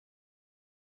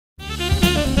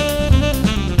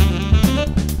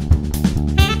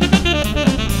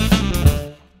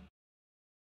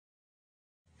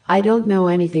I don't know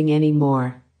anything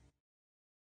anymore.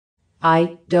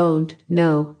 I don't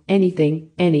know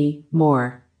anything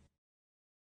anymore.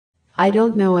 I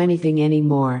don't know anything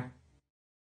anymore.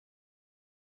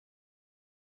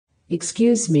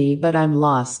 Excuse me, but I'm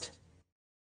lost.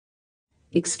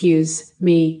 Excuse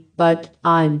me, but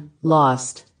I'm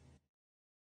lost.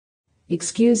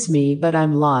 Excuse me, but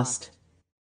I'm lost.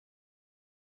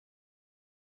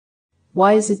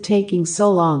 Why is it taking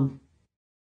so long?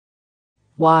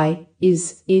 Why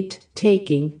is it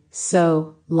taking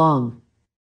so long?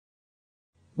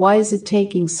 Why is it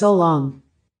taking so long?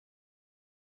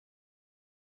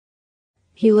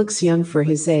 He looks young for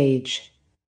his age.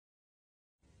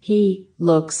 He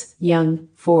looks young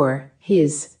for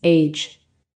his age.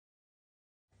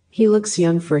 He looks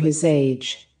young for his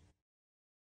age.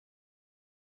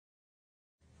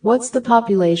 What's the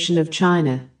population of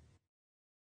China?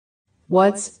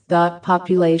 What's the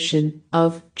population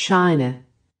of China?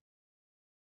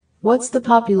 What's the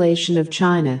population of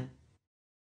China?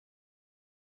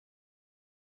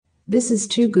 This is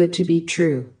too good to be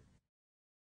true.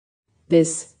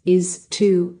 This is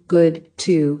too good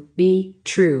to be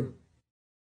true.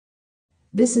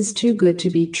 This is too good to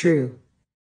be true.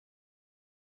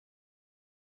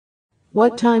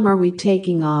 What time are we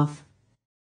taking off?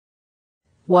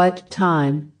 What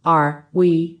time are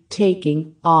we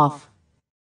taking off?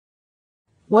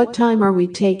 What time are we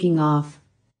taking off?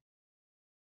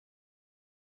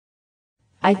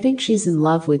 I think she's in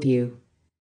love with you.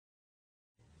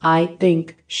 I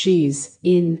think she's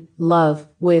in love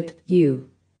with you.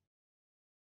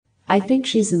 I think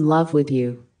she's in love with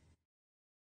you.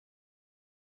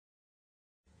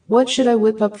 What should I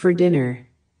whip up for dinner?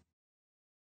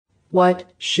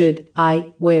 What should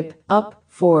I whip up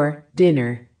for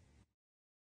dinner?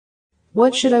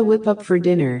 What should I whip up for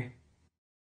dinner?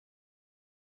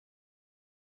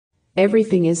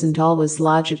 Everything isn't always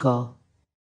logical.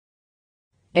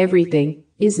 Everything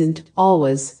isn't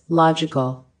always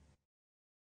logical.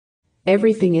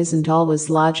 Everything isn't always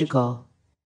logical.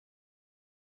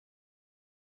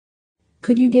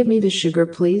 Could you give me the sugar,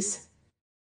 please?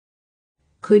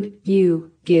 Could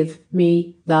you give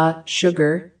me the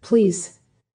sugar, please?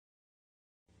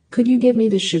 Could you give me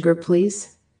the sugar,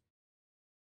 please?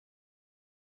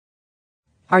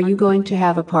 Are you going to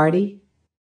have a party?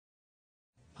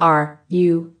 Are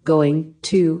you going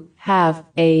to have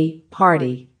a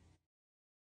party?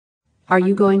 Are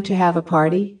you going to have a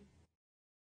party?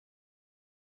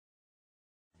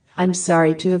 I'm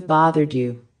sorry to have bothered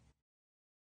you.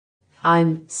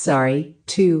 I'm sorry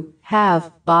to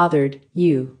have bothered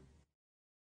you.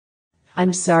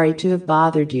 I'm sorry to have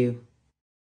bothered you.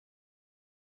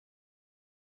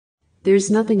 There's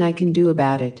nothing I can do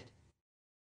about it.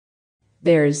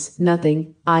 There's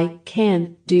nothing I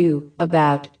can do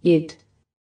about it.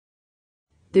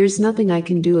 There's nothing I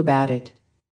can do about it.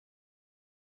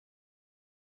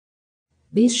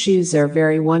 These shoes are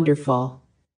very wonderful.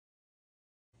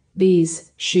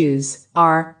 These shoes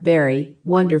are very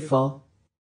wonderful.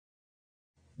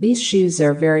 These shoes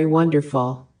are very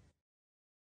wonderful.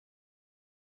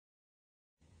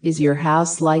 Is your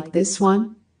house like this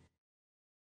one?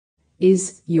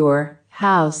 Is your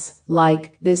house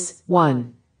like this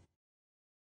one?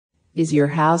 Is your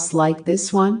house like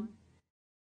this one?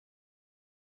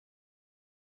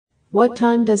 What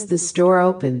time does the store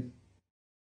open?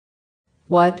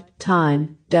 What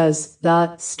time does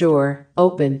the store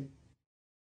open?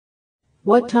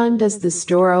 What time does the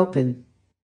store open?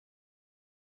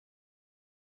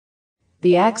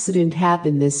 The accident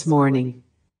happened this morning.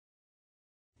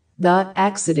 The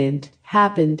accident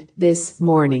happened this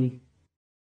morning.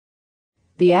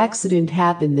 The accident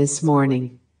happened this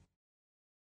morning.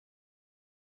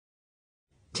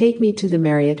 Take me to the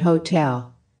Marriott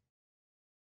Hotel.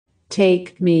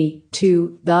 Take me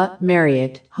to the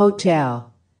Marriott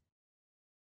Hotel.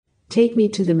 Take me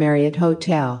to the Marriott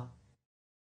Hotel.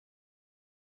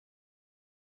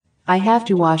 I have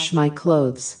to wash my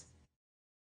clothes.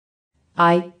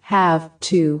 I have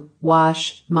to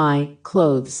wash my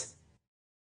clothes.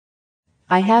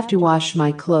 I have to wash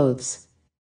my clothes.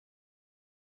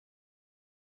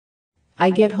 I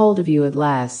get hold of you at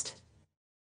last.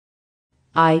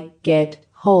 I get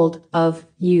hold of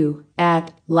you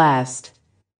at last.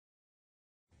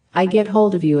 I get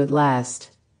hold of you at last.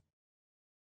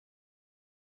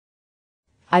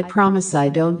 I promise I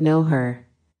don't know her.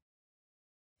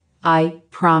 I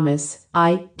promise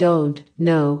I don't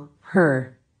know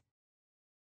her.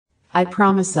 I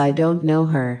promise I don't know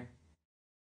her.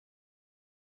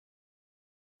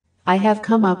 I have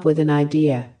come up with an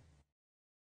idea.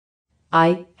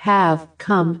 I have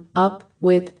come up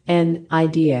with an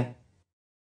idea.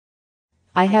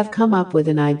 I have come up with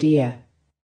an idea.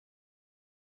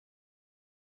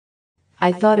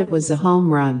 I thought it was a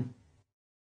home run.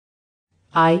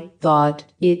 I thought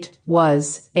it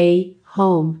was a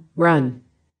home run.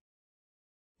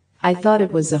 I thought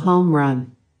it was a home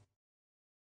run.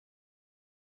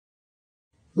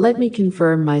 Let me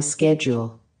confirm my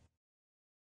schedule.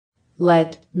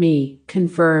 Let me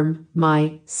confirm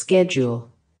my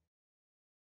schedule.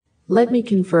 Let me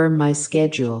confirm my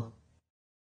schedule.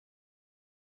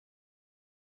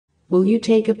 Will you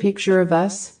take a picture of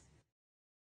us?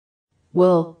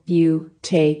 Will you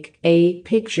take a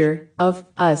picture of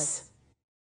us?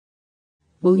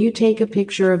 Will you take a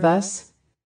picture of us?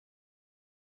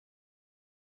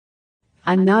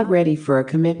 I'm not ready for a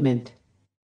commitment.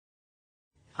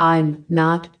 I'm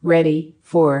not ready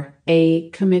for a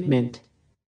commitment.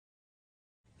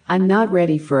 I'm not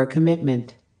ready for a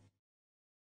commitment.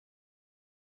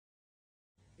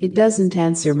 It doesn't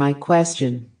answer my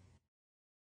question.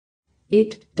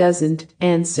 It doesn't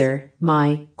answer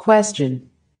my question.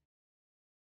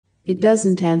 It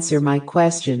doesn't answer my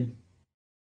question.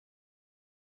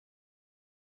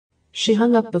 She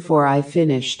hung up before I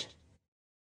finished.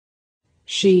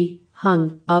 She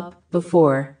hung up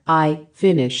before I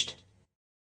finished.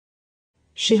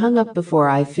 She hung up before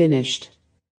I finished.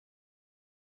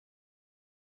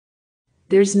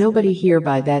 There's nobody here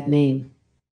by that name.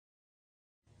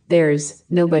 There's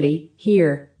nobody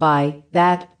here by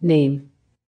that name.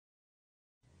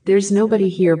 There's nobody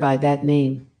here by that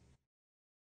name.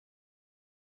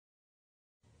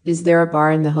 Is there a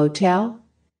bar in the hotel?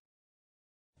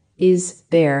 Is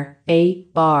there a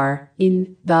bar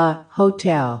in the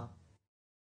hotel?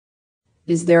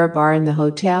 Is there a bar in the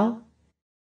hotel?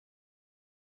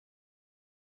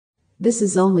 This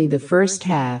is only the first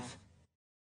half.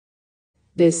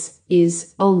 This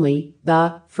is only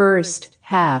the first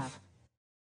half.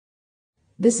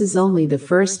 This is only the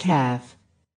first half.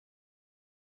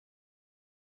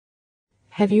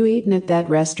 Have you eaten at that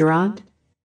restaurant?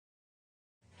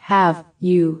 Have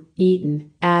you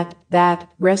eaten at that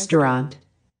restaurant?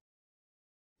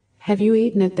 Have you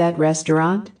eaten at that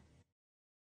restaurant?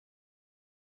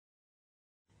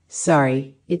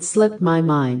 Sorry, it slipped my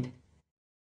mind.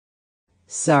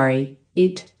 Sorry,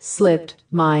 it slipped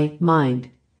my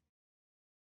mind.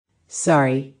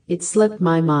 Sorry, it slipped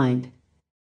my mind.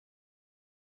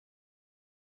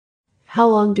 How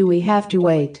long do we have to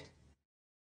wait?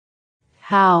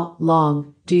 How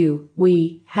long do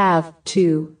we have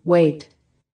to wait?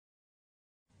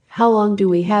 How long do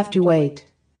we have to wait?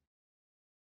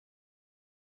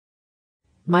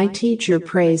 My teacher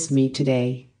praised me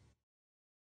today.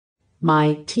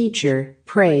 My teacher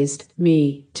praised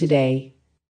me today.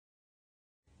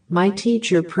 My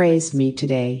teacher praised me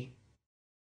today.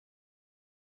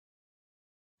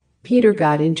 Peter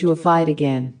got into a fight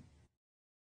again.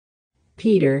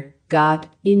 Peter got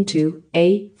into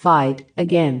a fight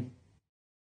again.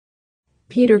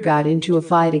 Peter got into a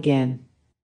fight again.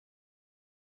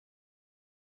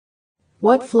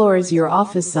 What floor is your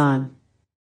office on?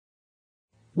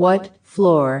 What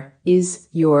floor is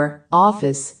your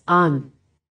office on?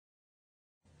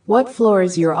 What floor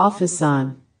is your office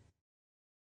on?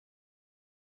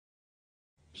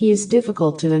 He is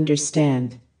difficult to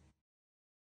understand.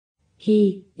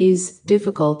 He is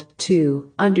difficult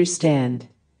to understand.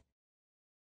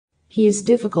 He is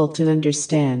difficult to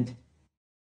understand.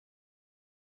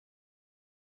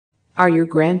 Are your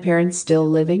grandparents still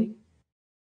living?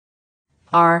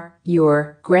 Are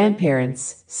your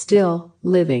grandparents still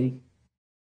living?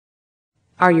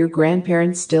 Are your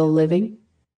grandparents still living?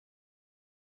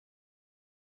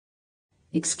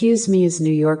 Excuse me, is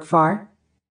New York far?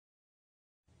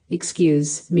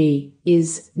 Excuse me,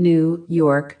 is New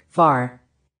York far?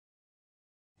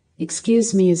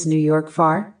 Excuse me, is New York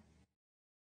far?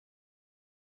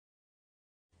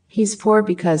 He's poor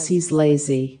because he's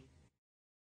lazy.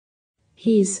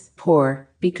 He's poor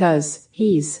because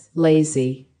he's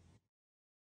lazy.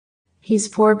 He's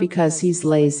poor because he's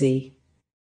lazy.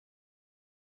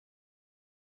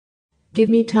 Give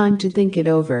me time to think it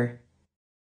over.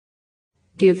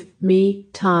 Give me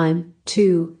time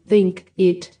to think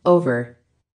it over.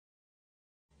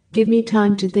 Give me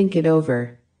time to think it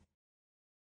over.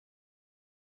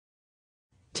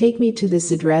 Take me to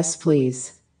this address,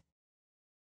 please.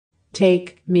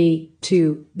 Take me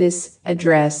to this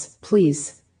address,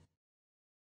 please.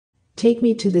 Take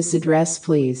me to this address,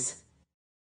 please.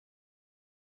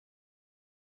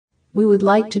 We would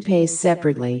like to pay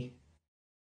separately.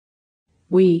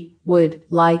 We would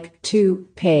like to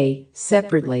pay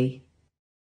separately.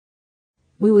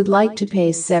 We would like to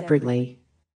pay separately.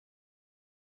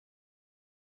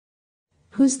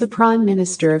 Who's the Prime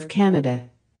Minister of Canada?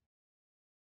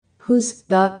 Who's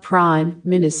the Prime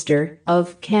Minister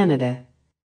of Canada?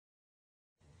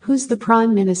 Who's the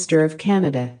Prime Minister of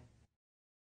Canada?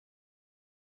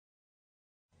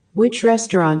 Which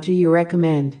restaurant do you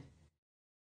recommend?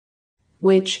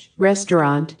 Which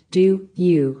restaurant do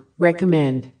you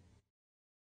recommend?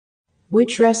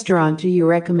 Which restaurant do you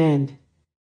recommend?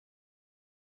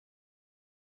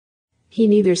 He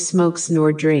neither smokes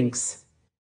nor drinks.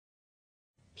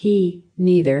 He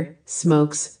neither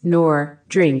smokes nor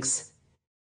drinks.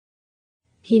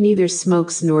 He neither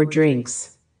smokes nor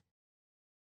drinks.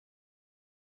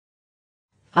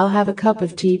 I'll have a cup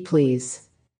of tea, please.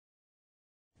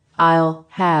 I'll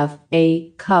have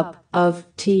a cup of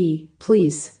tea,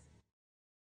 please.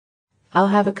 I'll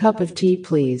have a cup of tea,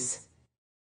 please.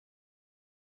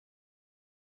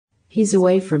 He's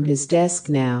away from his desk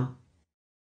now.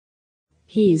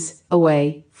 He's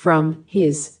away from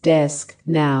his desk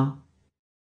now.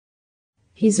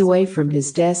 He's away from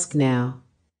his desk now.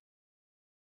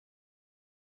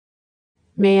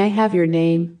 May I have your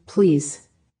name, please?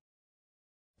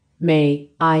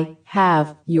 May I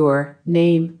have your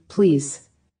name, please?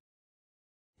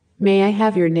 May I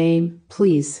have your name,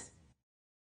 please?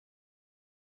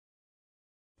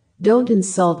 Don't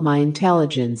insult my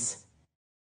intelligence.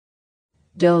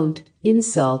 Don't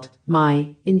insult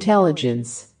my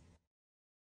intelligence.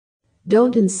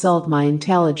 Don't insult my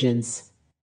intelligence.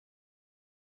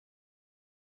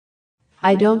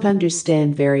 I don't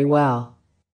understand very well.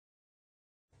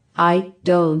 I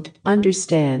don't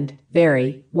understand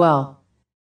very well.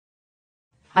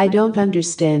 I don't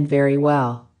understand very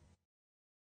well.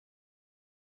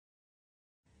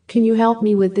 Can you help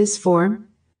me with this form?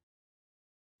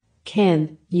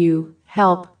 Can you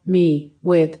help me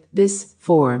with this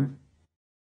form?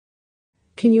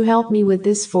 Can you help me with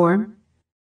this form?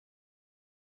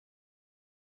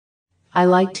 I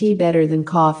like tea better than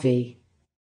coffee.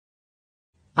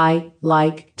 I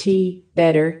like tea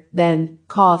better than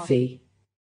coffee.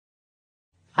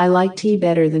 I like tea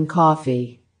better than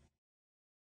coffee.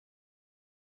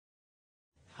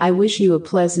 I wish you a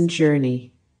pleasant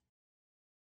journey.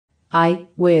 I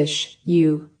wish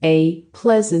you a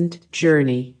pleasant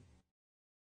journey.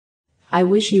 I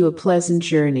wish you a pleasant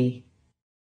journey.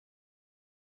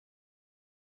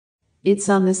 It's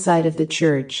on the side of the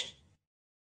church.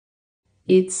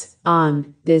 It's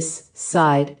on this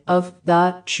side of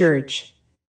the church.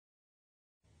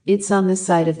 It's on the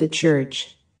side of the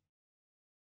church.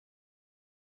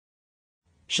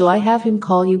 Shall I have him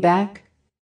call you back?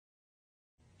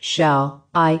 Shall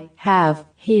I have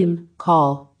him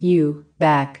call you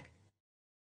back?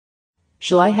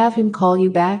 Shall I have him call you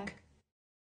back?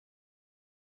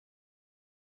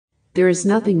 There is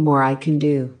nothing more I can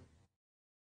do.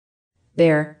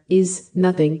 There is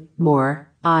nothing more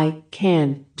I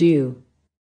can do.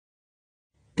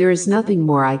 There is nothing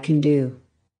more I can do.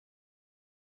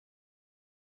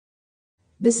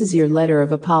 This is your letter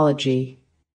of apology.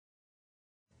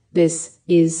 This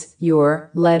is your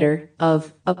letter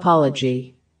of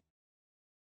apology.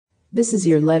 This is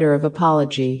your letter of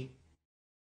apology.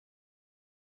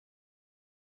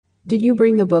 Did you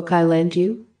bring the book I lent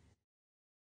you?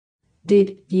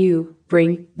 Did you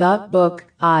bring the book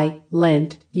I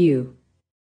lent you?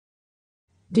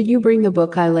 Did you bring the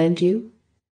book I lent you?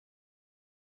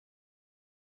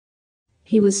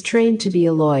 He was trained to be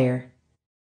a lawyer.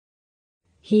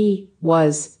 He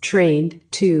was trained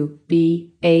to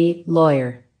be a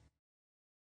lawyer.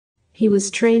 He was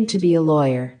trained to be a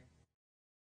lawyer.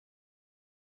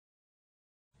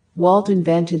 Walt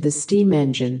invented the steam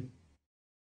engine.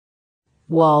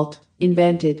 Walt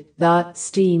invented the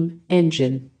steam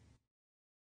engine.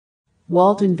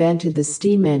 Walt invented the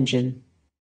steam engine.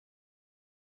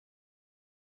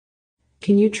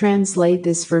 Can you translate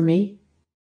this for me?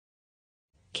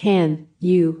 Can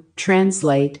you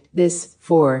translate this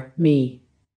for me?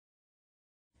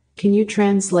 Can you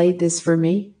translate this for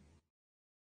me?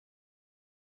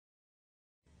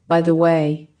 By the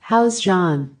way, how's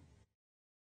John?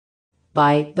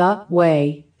 By the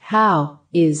way, how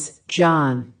is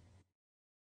John?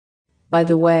 By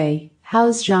the way,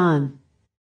 how's John?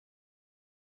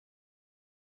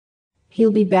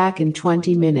 He'll be back in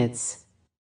 20 minutes.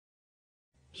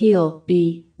 He'll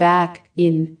be back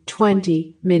in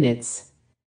 20 minutes.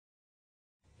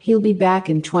 He'll be back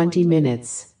in 20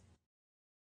 minutes.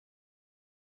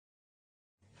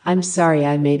 I'm sorry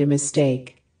I made a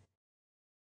mistake.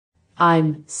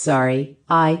 I'm sorry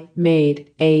I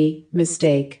made a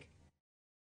mistake.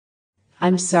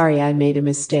 I'm sorry I made a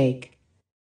mistake.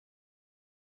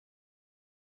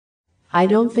 I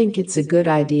don't think it's a good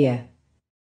idea.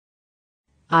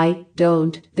 I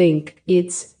don't think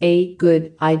it's a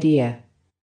good idea.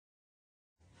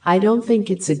 I don't think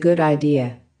it's a good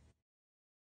idea.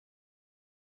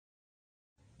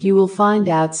 You will find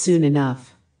out soon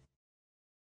enough.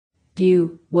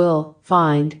 You will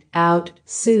find out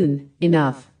soon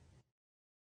enough.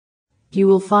 You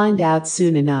will find out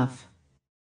soon enough.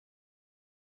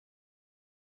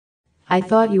 I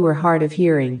thought you were hard of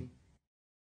hearing.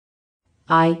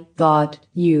 I thought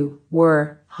you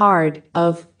were hard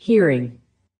of hearing.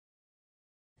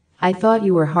 I thought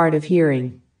you were hard of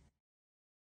hearing.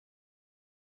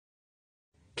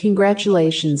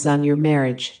 Congratulations on your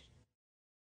marriage.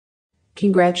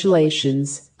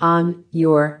 Congratulations on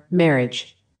your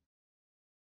marriage.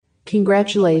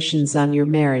 Congratulations on your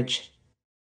marriage.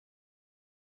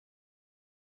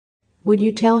 Would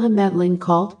you tell him that Lynn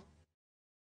called?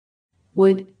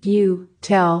 Would you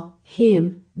tell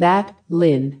him that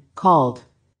Lynn called?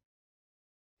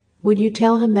 Would you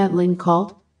tell him that Lynn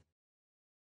called?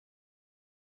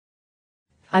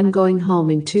 I'm going home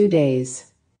in 2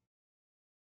 days.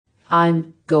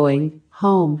 I'm going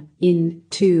home in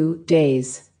 2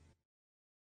 days.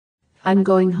 I'm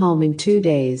going home in 2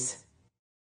 days.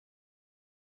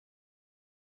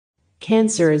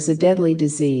 Cancer is a deadly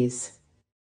disease.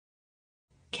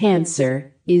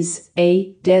 Cancer is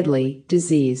a deadly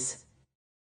disease.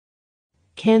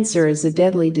 Cancer is a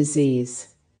deadly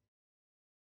disease.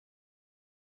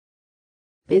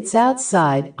 It's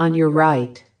outside on your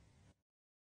right.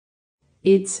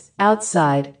 It's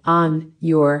outside on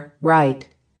your right.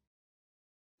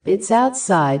 It's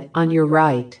outside on your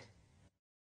right.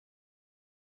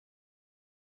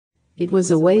 It was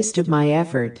a waste of my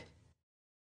effort.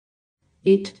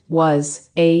 It was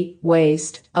a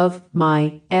waste of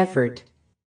my effort.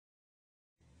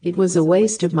 It was a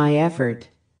waste of my effort.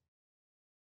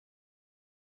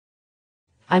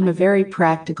 I'm a very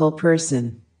practical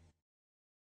person.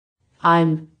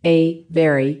 I'm a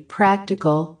very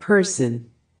practical person.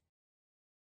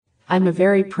 I'm a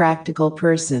very practical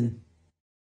person.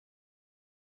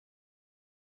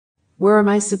 Where am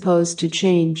I supposed to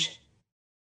change?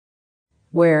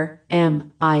 Where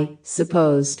am I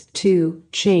supposed to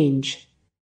change?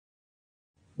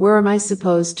 Where am I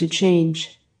supposed to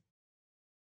change?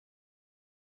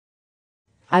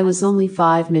 I was only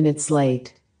 5 minutes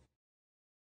late.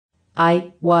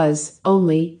 I was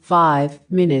only 5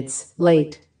 minutes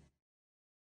late.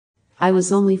 I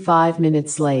was only 5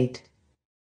 minutes late.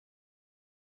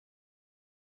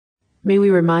 May we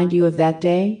remind you of that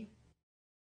day?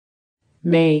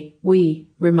 May we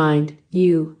remind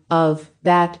you of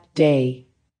that day?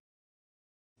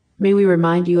 May we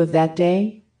remind you of that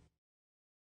day?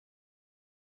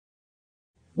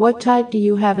 What type do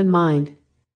you have in mind?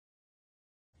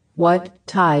 What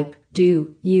type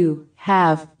do you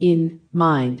have in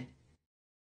mind?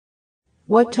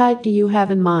 What type do you have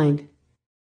in mind?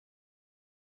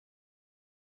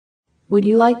 Would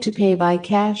you like to pay by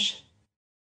cash?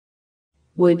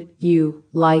 Would you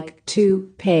like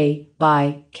to pay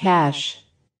by cash?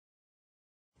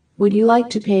 Would you like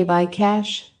to pay by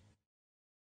cash?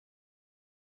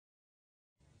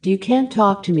 You can't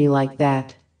talk to me like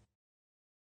that.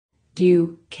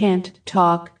 You can't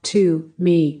talk to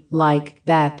me like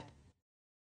that.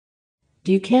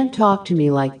 You can't talk to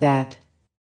me like that.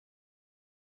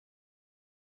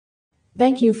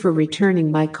 Thank you for returning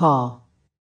my call.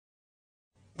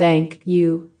 Thank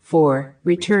you for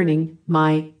returning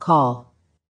my call.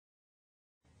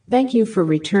 Thank you for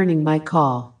returning my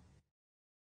call.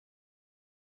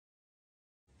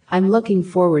 I'm looking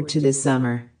forward to this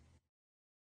summer.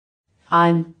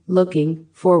 I'm looking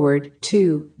forward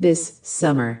to this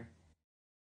summer.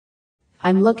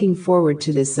 I'm looking forward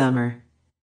to this summer.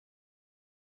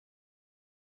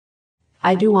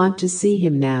 I do want to see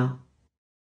him now.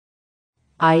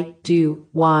 I do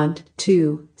want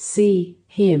to see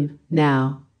him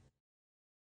now.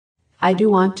 I do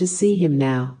want to see him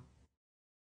now.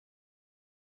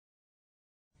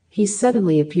 He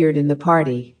suddenly appeared in the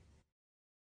party.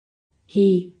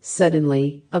 He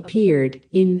suddenly appeared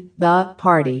in the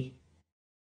party.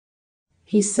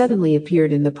 He suddenly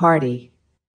appeared in the party.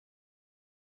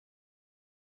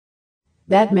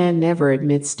 That man never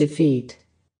admits defeat.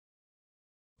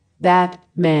 That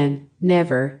man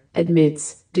never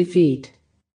admits defeat.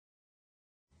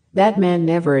 That man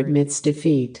never admits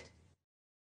defeat.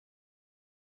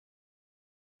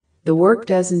 The work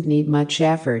doesn't need much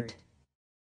effort.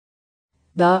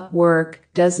 The work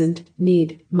doesn't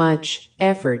need much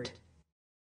effort.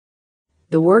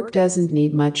 The work doesn't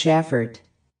need much effort.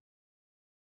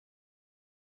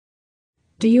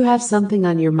 Do you have something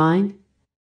on your mind?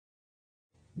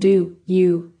 do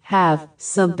you have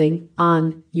something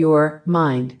on your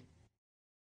mind?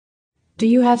 Do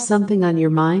you have something on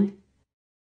your mind?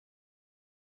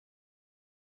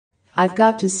 I've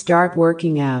got to start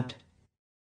working out.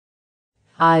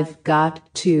 I've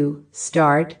got to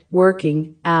start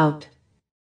working out.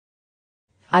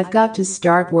 I've got to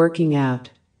start working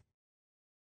out.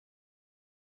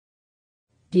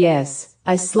 Yes,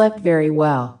 I slept very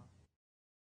well.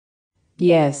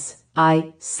 Yes,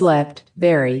 I slept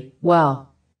very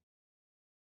well.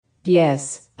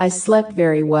 Yes, I slept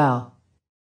very well.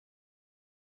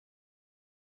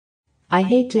 I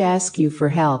hate to ask you for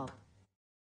help.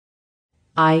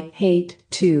 I hate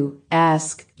to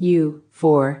ask you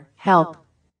for help.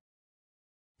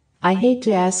 I hate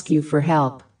to ask you for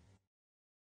help.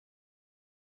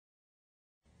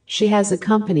 She has a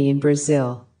company in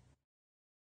Brazil.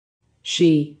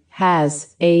 She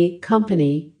has a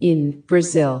company in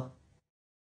Brazil.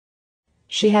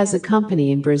 She has a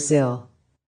company in Brazil.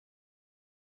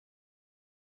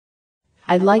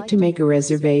 I'd like to make a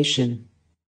reservation.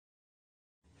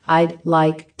 I'd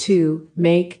like to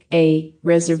make a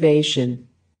reservation.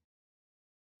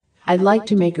 I'd like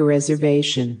to make a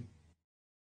reservation.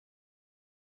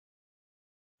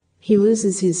 He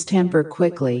loses his temper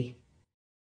quickly.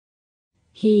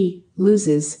 He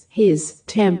loses his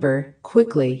temper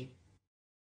quickly.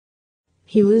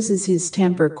 He loses his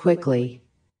temper quickly.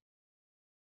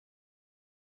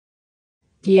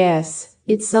 Yes,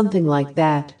 it's something like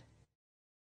that.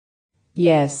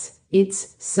 Yes,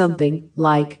 it's something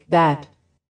like that.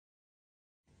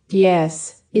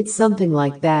 Yes, it's something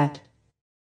like that.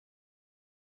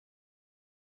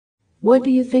 What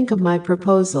do you think of my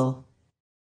proposal?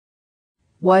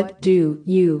 What do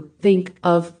you think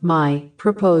of my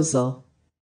proposal?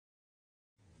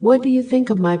 What do you think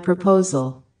of my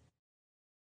proposal?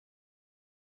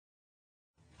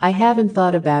 I haven't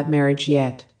thought about marriage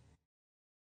yet.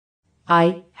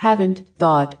 I haven't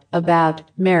thought about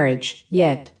marriage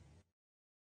yet.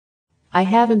 I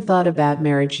haven't thought about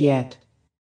marriage yet.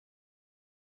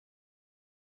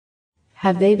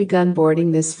 Have they begun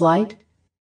boarding this flight?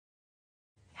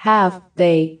 Have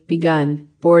they begun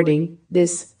boarding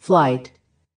this flight?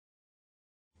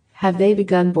 Have they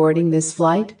begun boarding this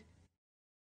flight?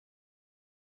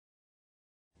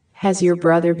 Has your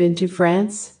brother been to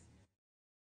France?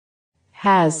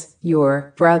 Has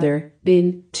your brother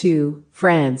been to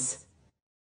France?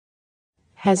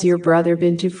 Has your brother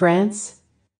been to France?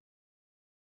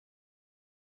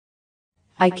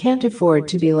 I can't afford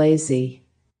to be lazy.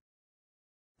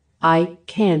 I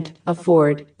can't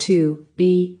afford to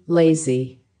be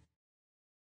lazy.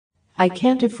 I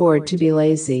can't afford to be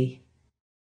lazy.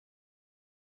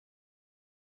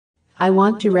 I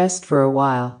want to rest for a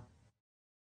while.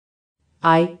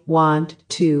 I want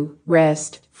to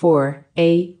rest for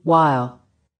a while.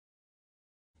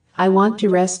 I want to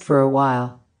rest for a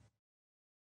while.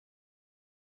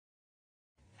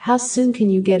 How soon can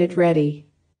you get it ready?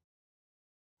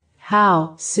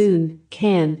 How soon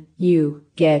can you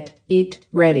get it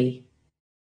ready?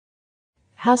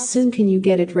 How soon can you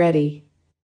get it ready?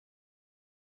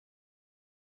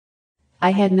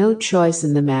 I had no choice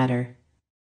in the matter.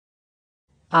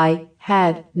 I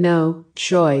had no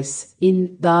choice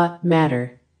in the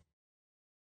matter.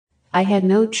 I had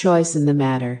no choice in the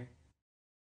matter.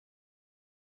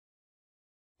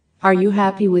 Are you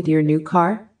happy with your new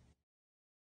car?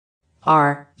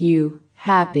 Are you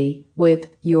happy with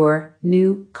your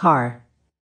new car?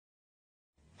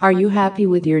 Are you happy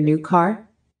with your new car?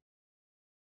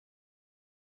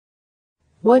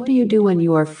 What do you do when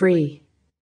you are free?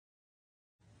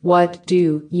 What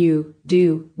do you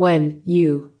do when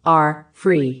you are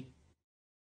free?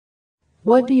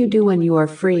 What do you do when you are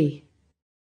free?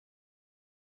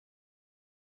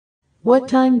 What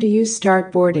time do you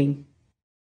start boarding?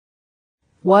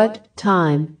 What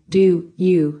time do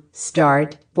you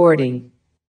start boarding?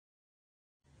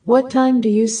 What time do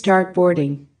you start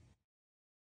boarding?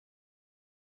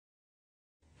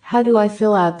 How do I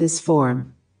fill out this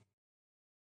form?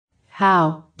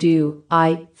 How do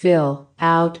I fill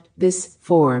out this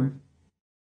form?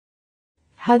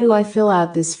 How do I fill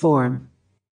out this form?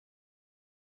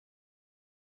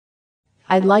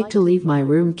 I'd like to leave my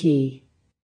room key.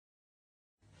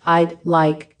 I'd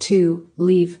like to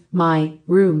leave my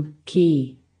room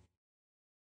key.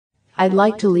 I'd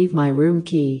like to leave my room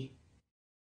key.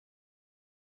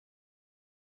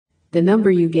 The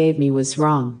number you gave me was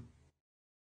wrong.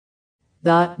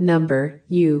 The number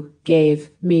you gave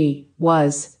me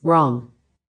was wrong.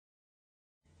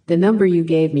 The number you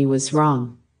gave me was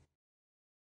wrong.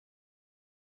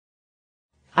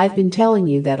 I've been telling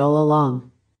you that all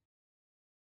along.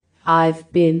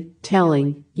 I've been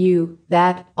telling you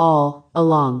that all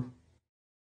along.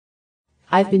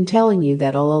 I've been telling you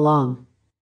that all along.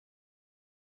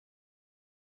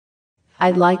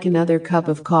 I'd like another cup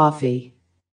of coffee.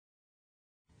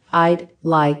 I'd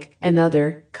like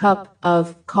another cup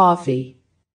of coffee.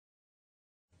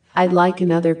 I'd like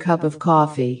another cup of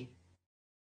coffee.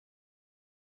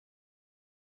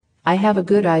 I have a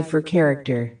good eye for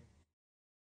character.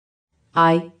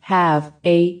 I have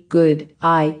a good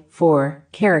eye for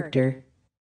character.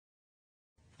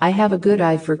 I have a good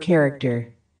eye for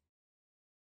character.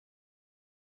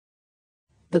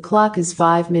 The clock is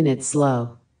 5 minutes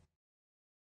slow.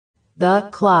 The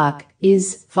clock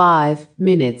is 5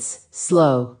 minutes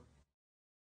slow.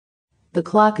 The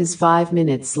clock is 5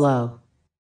 minutes slow.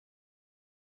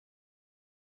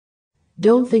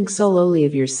 Don't think so lowly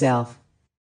of yourself.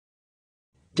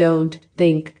 Don't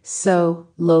think so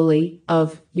lowly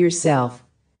of yourself.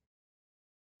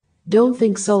 Don't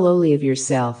think so lowly of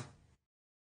yourself.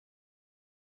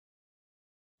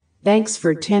 Thanks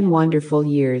for 10 wonderful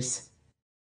years.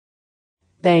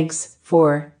 Thanks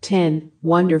for 10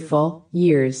 wonderful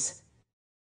years.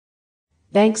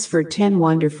 Thanks for 10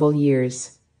 wonderful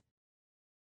years.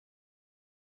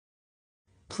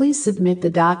 Please submit the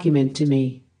document to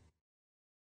me.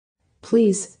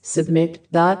 Please submit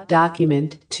the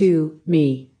document to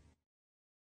me.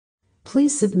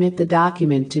 Please submit the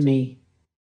document to me.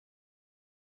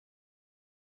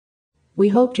 We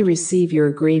hope to receive your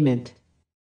agreement.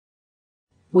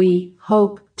 We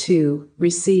hope to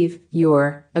receive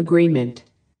your agreement.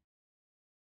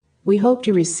 We hope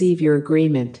to receive your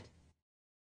agreement.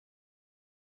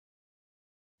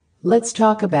 Let's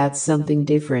talk about something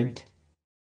different.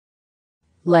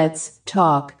 Let's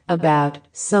talk about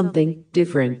something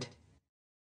different.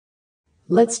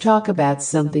 Let's talk about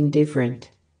something different.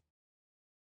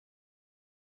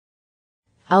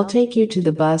 I'll take you to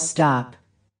the bus stop.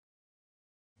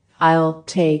 I'll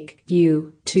take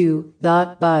you to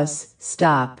the bus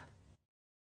stop.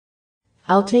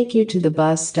 I'll take you to the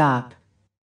bus stop.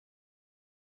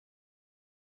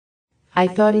 I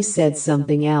thought he said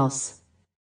something else.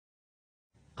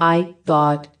 I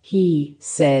thought he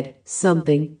said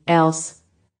something else.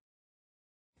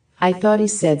 I thought he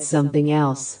said something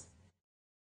else.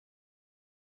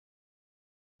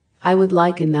 I would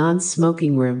like a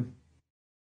non-smoking room.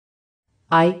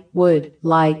 I would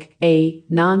like a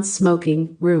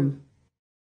non-smoking room.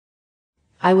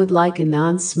 I would like a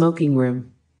non-smoking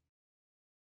room.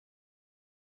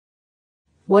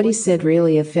 What he said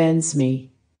really offends me.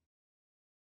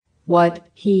 What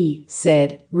he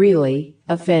said really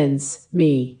offends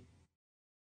me.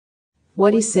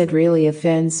 What he said really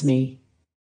offends me.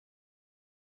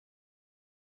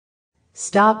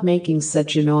 Stop making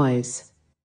such a noise.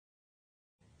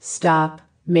 Stop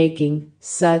making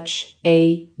such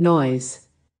a noise.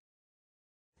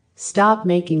 Stop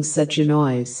making such a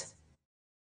noise.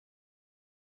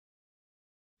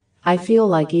 I feel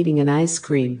like eating an ice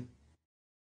cream.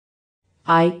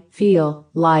 I feel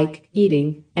like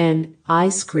eating an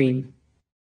ice cream.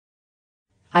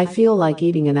 I feel like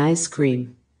eating an ice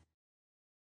cream.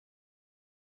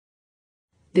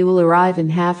 They will arrive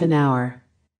in half an hour.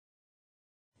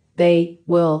 They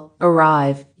will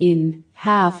arrive in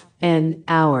half an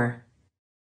hour.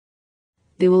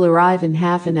 They will arrive in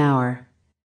half an hour.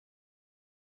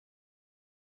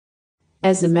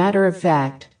 As a matter of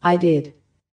fact, I did.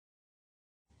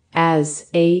 As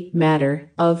a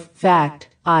matter of fact,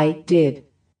 I did.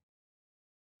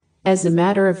 As a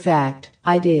matter of fact,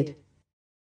 I did.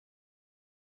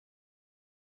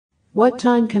 What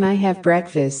time can I have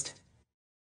breakfast?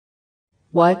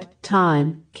 What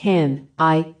time can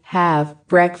I have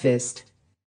breakfast?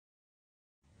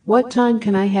 What time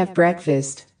can I have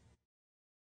breakfast?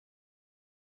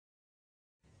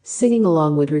 Singing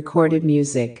along with recorded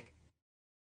music.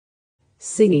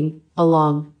 Singing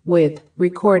along with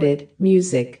recorded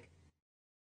music.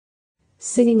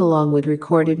 Singing along with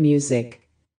recorded music.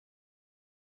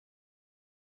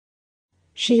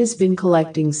 She has been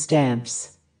collecting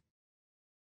stamps.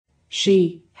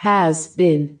 She has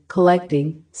been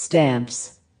collecting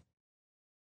stamps.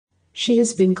 She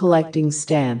has been collecting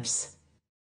stamps.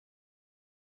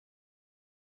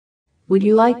 Would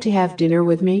you like to have dinner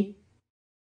with me?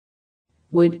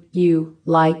 Would you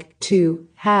like to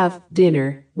have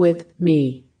dinner with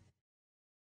me?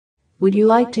 Would you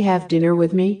like to have dinner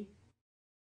with me?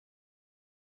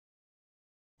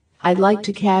 I'd like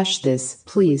to cash this,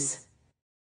 please.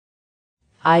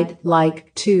 I'd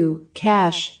like to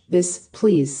cash this,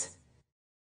 please.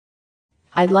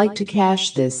 I'd like to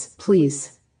cash this,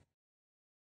 please.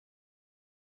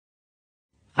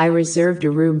 I reserved a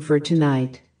room for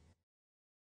tonight.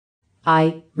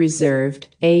 I reserved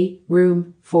a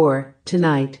room for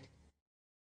tonight.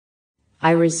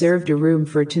 I reserved a room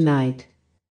for tonight.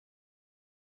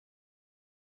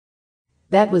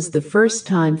 That was the first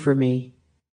time for me.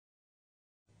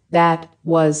 That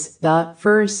was the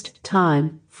first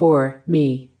time for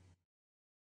me.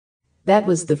 That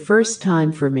was the first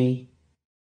time for me.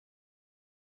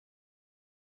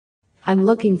 I'm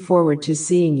looking forward to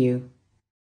seeing you.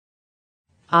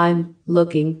 I'm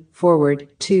looking forward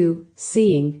to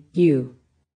seeing you.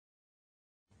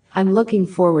 I'm looking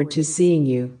forward to seeing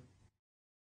you.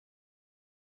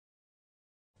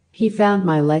 He found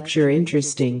my lecture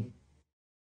interesting.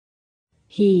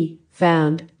 He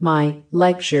found my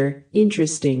lecture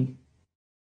interesting.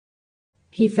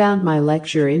 He found my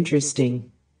lecture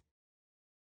interesting.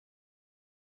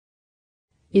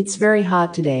 It's very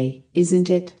hot today, isn't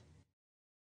it?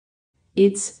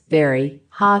 It's very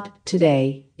hot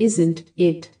today, isn't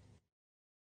it?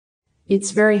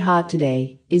 It's very hot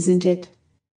today, isn't it?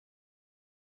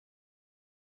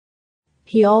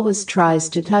 He always tries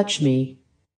to touch me.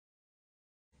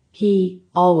 He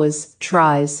always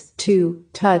tries to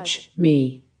touch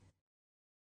me.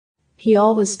 He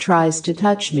always tries to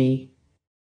touch me.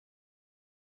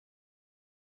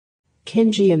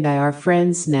 Kenji and I are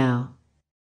friends now.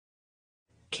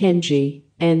 Kenji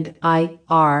and I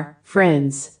are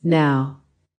friends now.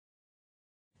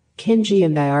 Kenji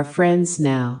and I are friends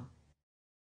now.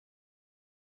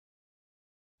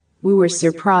 We were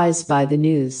surprised by the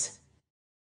news.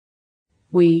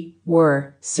 We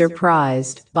were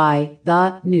surprised by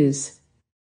the news.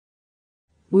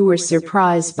 We were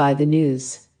surprised by the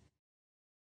news.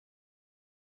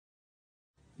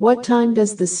 What time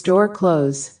does the store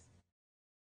close?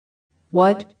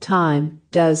 What time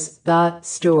does the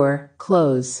store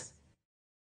close?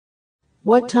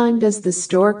 What time does the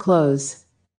store close?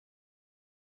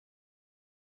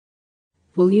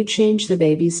 Will you change the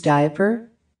baby's diaper?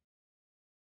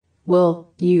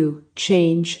 Will you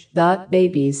change the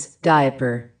baby's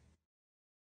diaper?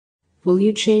 Will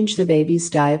you change the baby's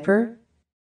diaper?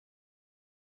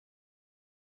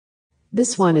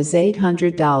 This one is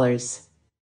 $800.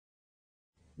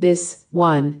 This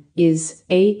one is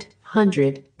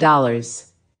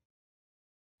 $800.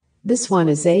 This one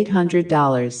is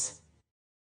 $800.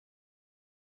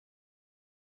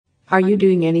 Are you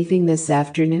doing anything this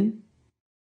afternoon?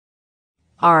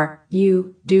 Are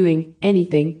you doing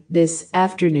anything this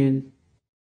afternoon?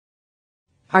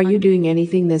 Are you doing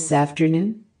anything this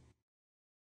afternoon?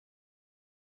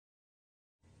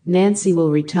 Nancy will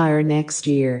retire next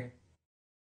year.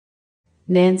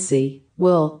 Nancy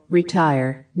will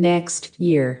retire next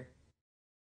year.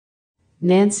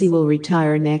 Nancy will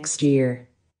retire next year.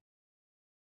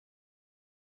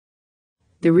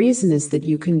 The reason is that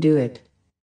you can do it.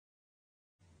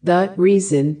 The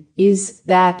reason is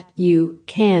that you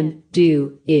can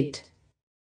do it.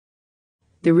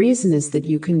 The reason is that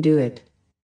you can do it.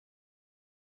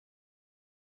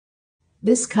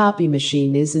 This copy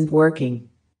machine isn't working.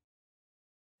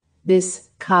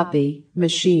 This copy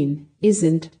machine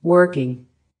isn't working.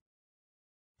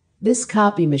 This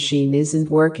copy machine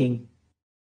isn't working.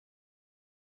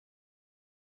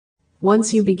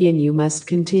 Once you begin, you must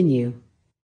continue.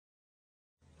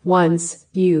 Once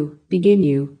you begin,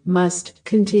 you must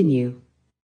continue.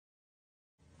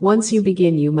 Once you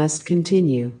begin, you must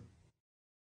continue.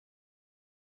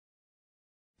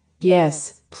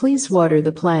 Yes, please water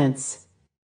the plants.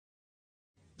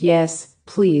 Yes,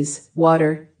 please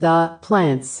water the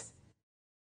plants.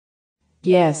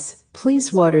 Yes,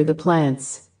 please water the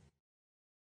plants.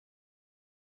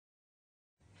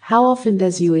 How often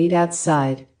does you eat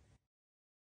outside?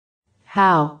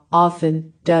 How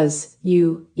often does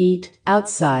you eat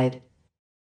outside?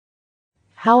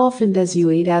 How often does you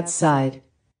eat outside?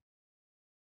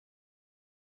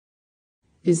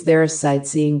 Is there a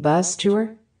sightseeing bus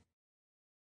tour?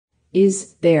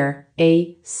 Is there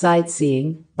a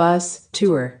sightseeing bus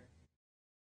tour?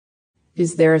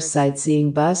 Is there a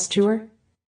sightseeing bus tour?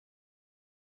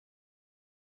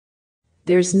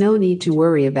 There's no need to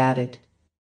worry about it.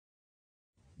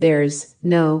 There's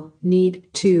no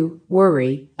need to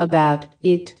worry about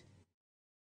it.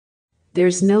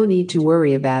 There's no need to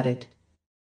worry about it.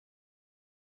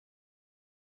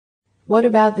 What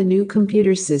about the new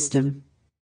computer system?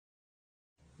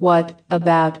 What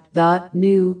about the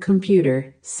new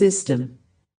computer system?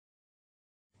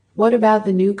 What about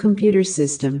the new computer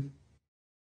system?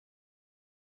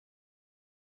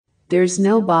 There's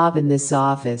no Bob in this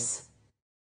office.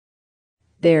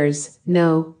 There's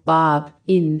no Bob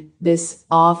in this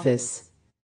office.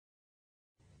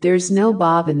 There's no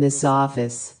Bob in this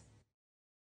office.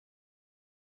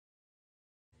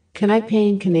 Can I pay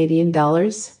in Canadian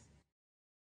dollars?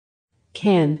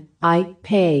 Can I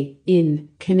pay in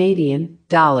Canadian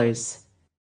dollars?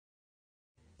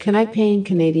 Can I pay in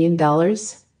Canadian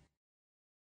dollars?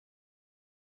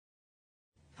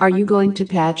 Are you going to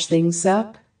patch things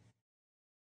up?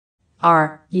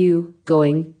 Are you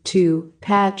going to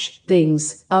patch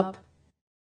things up?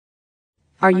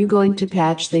 Are you going to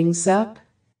patch things up?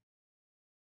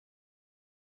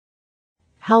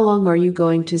 How long are you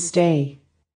going to stay?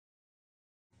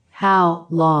 How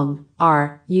long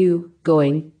are you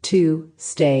going to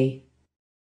stay?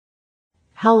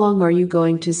 How long are you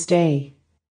going to stay?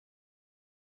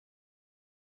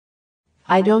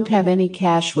 I don't have any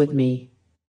cash with me.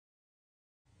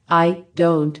 I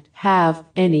don't have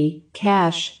any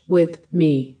cash with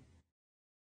me.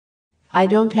 I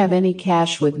don't have any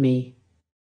cash with me.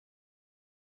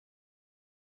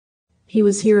 He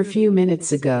was here a few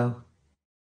minutes ago.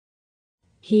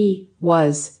 He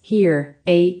was here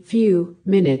a few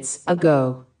minutes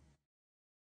ago.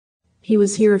 He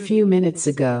was here a few minutes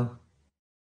ago.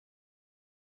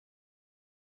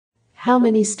 How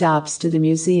many stops to the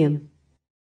museum?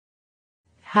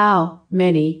 How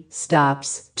many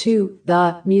stops to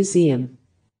the museum?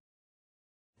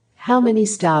 How many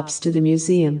stops to the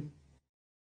museum?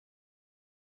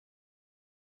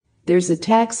 There's a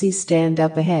taxi stand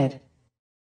up ahead.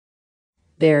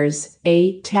 There's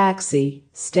a taxi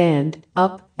stand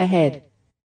up ahead.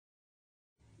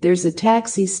 There's a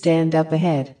taxi stand up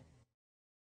ahead.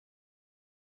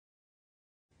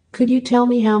 Could you tell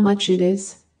me how much it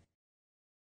is?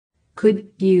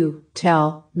 Could you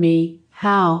tell me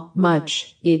how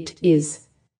much it is?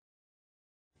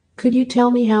 Could you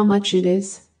tell me how much it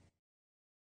is?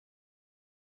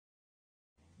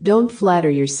 Don't flatter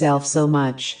yourself so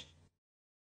much.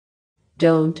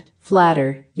 Don't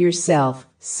flatter yourself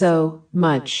so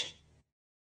much.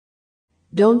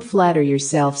 Don't flatter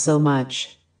yourself so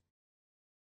much.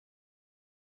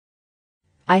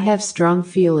 I have strong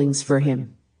feelings for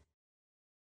him.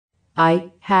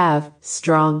 I have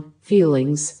strong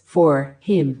feelings for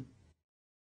him.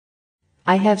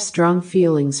 I have strong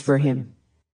feelings for him.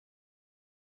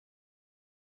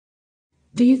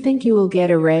 Do you think you will get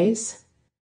a raise?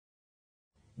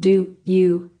 Do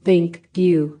you think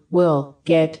you will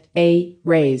get a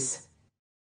raise?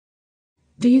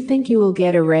 Do you think you will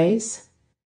get a raise?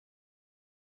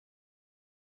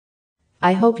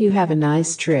 I hope you have a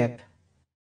nice trip.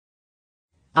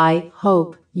 I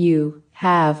hope you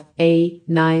have a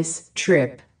nice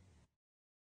trip.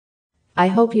 I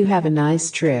hope you have a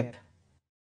nice trip.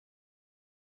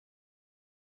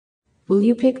 Will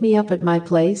you pick me up at my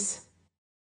place?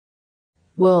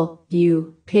 Will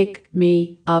you pick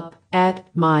me up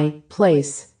at my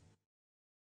place?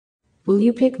 Will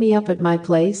you pick me up at my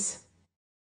place?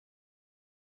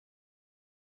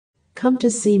 Come to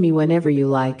see me whenever you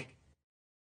like.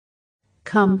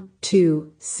 Come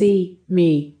to see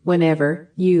me whenever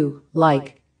you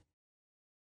like.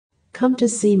 Come to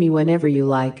see me whenever you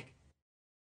like.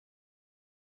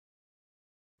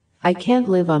 I can't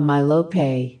live on my low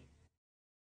pay.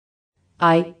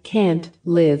 I can't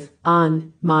live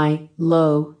on my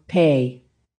low pay.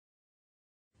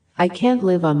 I can't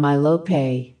live on my low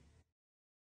pay.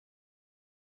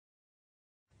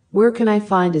 Where can I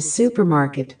find a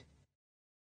supermarket?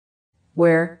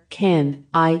 Where can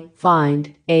I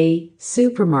find a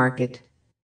supermarket?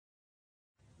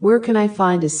 Where can I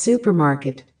find a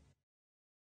supermarket?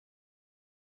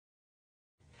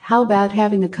 How about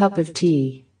having a cup of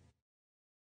tea?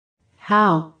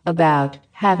 How about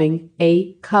having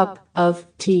a cup of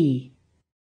tea?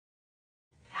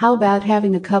 How about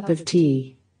having a cup of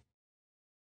tea?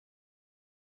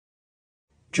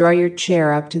 Draw your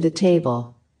chair up to the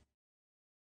table.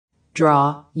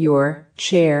 Draw your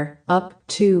chair up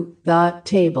to the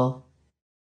table.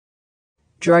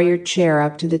 Draw your chair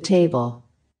up to the table.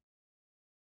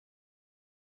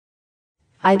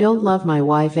 I don't love my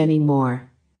wife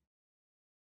anymore.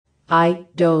 I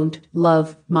don't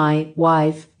love my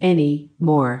wife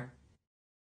anymore.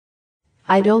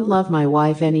 I don't love my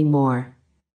wife anymore.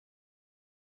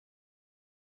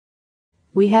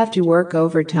 We have to work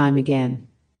overtime again.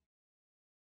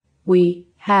 We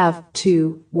have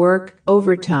to work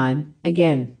overtime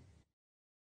again.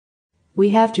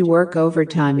 We have to work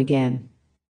overtime again.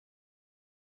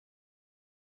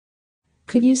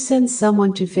 Could you send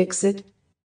someone to fix it?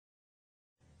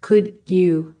 Could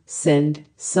you send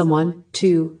someone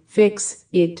to fix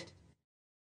it?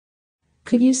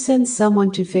 Could you send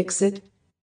someone to fix it?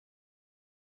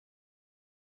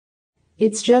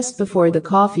 It's just before the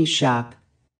coffee shop.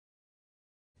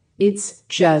 It's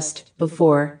just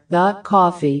before the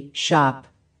coffee shop.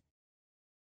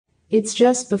 It's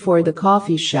just before the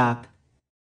coffee shop.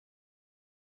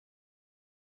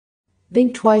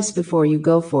 Think twice before you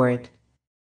go for it.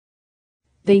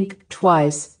 Think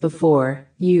twice before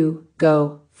you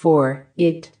go for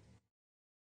it.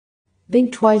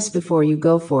 Think twice before you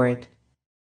go for it.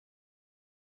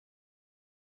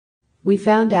 We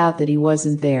found out that he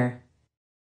wasn't there.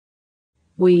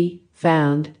 We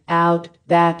found out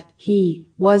that he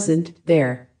wasn't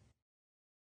there.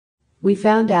 We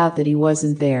found out that he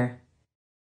wasn't there.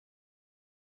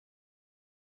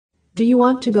 Do you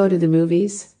want to go to the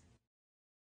movies?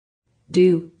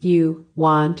 Do you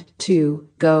want to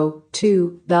go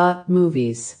to the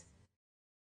movies?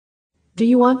 Do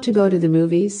you want to go to the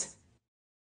movies?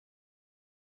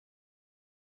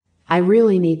 I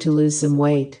really need to lose some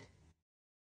weight.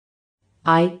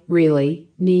 I really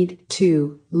need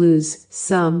to lose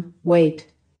some weight.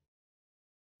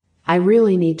 I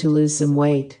really need to lose some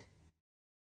weight.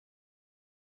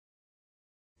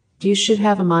 You should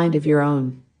have a mind of your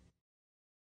own.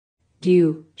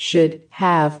 You should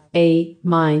have a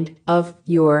mind of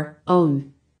your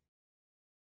own.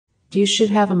 You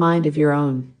should have a mind of your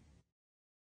own.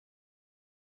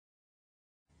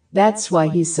 That's why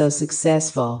he's so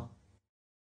successful.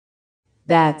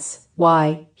 That's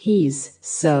why he's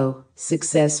so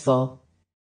successful.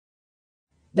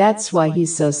 That's why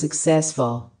he's so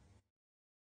successful.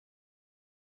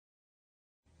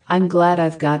 I'm glad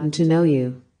I've gotten to know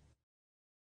you.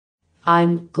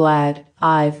 I'm glad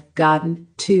I've gotten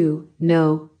to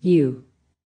know you.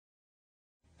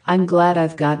 I'm glad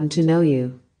I've gotten to know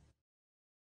you.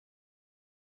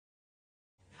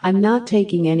 I'm not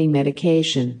taking any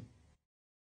medication.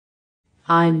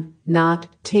 I'm not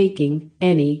taking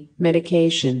any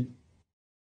medication.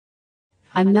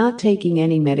 I'm not taking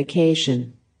any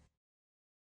medication.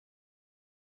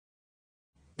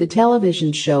 The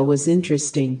television show was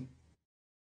interesting.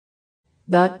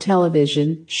 The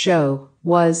television show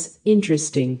was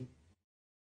interesting.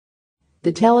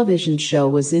 The television show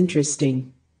was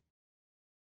interesting.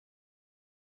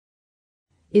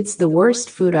 It's the worst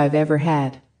food I've ever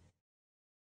had.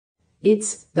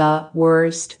 It's the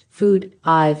worst food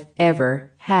I've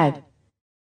ever had.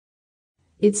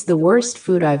 It's the worst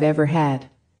food I've ever had.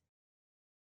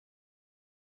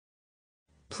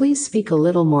 Please speak a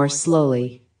little more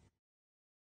slowly.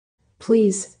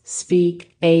 Please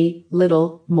speak a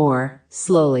little more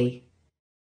slowly.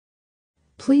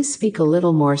 Please speak a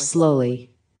little more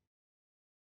slowly.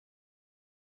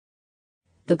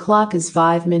 The clock is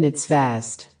 5 minutes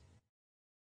fast.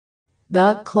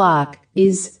 The clock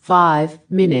is 5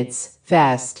 minutes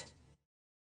fast.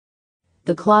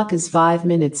 The clock is 5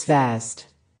 minutes fast.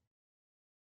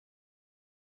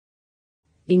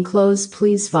 Enclosed,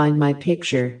 please find my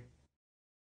picture.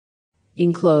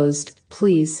 Enclosed,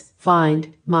 please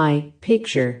find my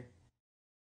picture.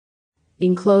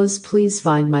 Enclosed, please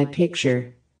find my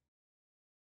picture.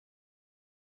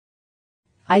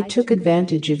 I took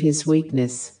advantage of his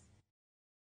weakness.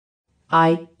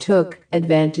 I took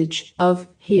advantage of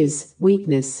his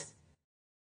weakness.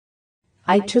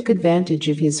 I took advantage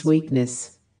of his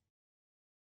weakness.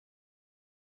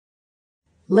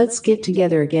 Let's get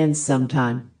together again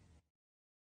sometime.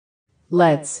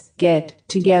 Let's get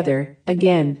together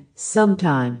again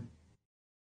sometime.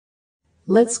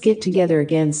 Let's get together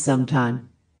again sometime.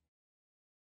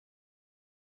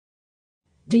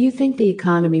 Do you think the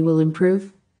economy will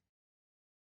improve?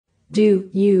 Do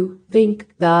you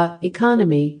think the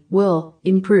economy will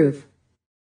improve?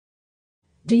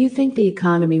 Do you think the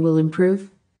economy will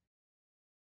improve?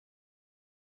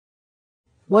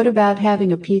 What about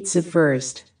having a pizza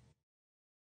first?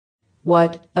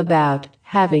 What about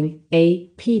having a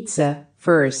pizza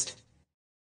first?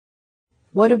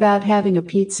 What about having a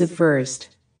pizza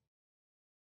first?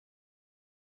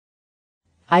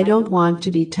 I don't want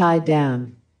to be tied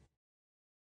down.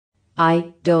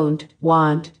 I don't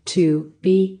want to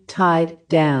be tied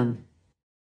down.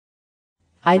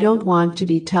 I don't want to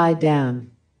be tied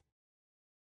down.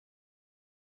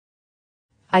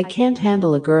 I can't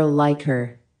handle a girl like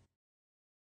her.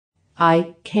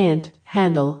 I can't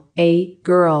handle a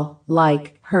girl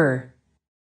like her.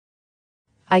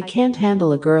 I can't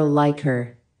handle a girl like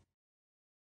her.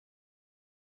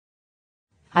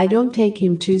 I don't take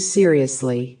him too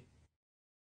seriously.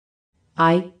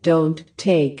 I don't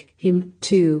take him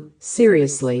too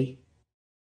seriously.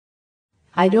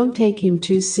 I don't take him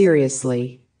too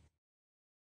seriously.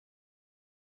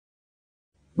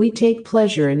 We take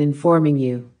pleasure in informing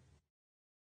you.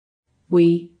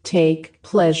 We take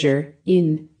pleasure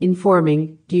in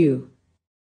informing you.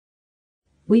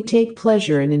 We take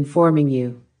pleasure in informing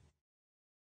you.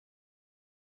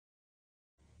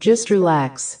 Just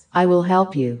relax, I will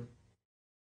help you.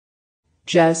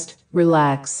 Just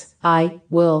relax, I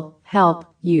will help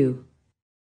you.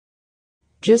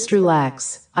 Just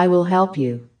relax, I will help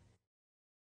you.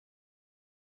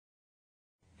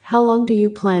 How long do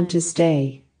you plan to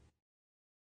stay?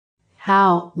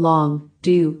 How long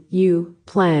do you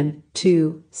plan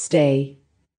to stay?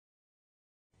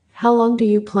 How long do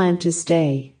you plan to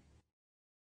stay?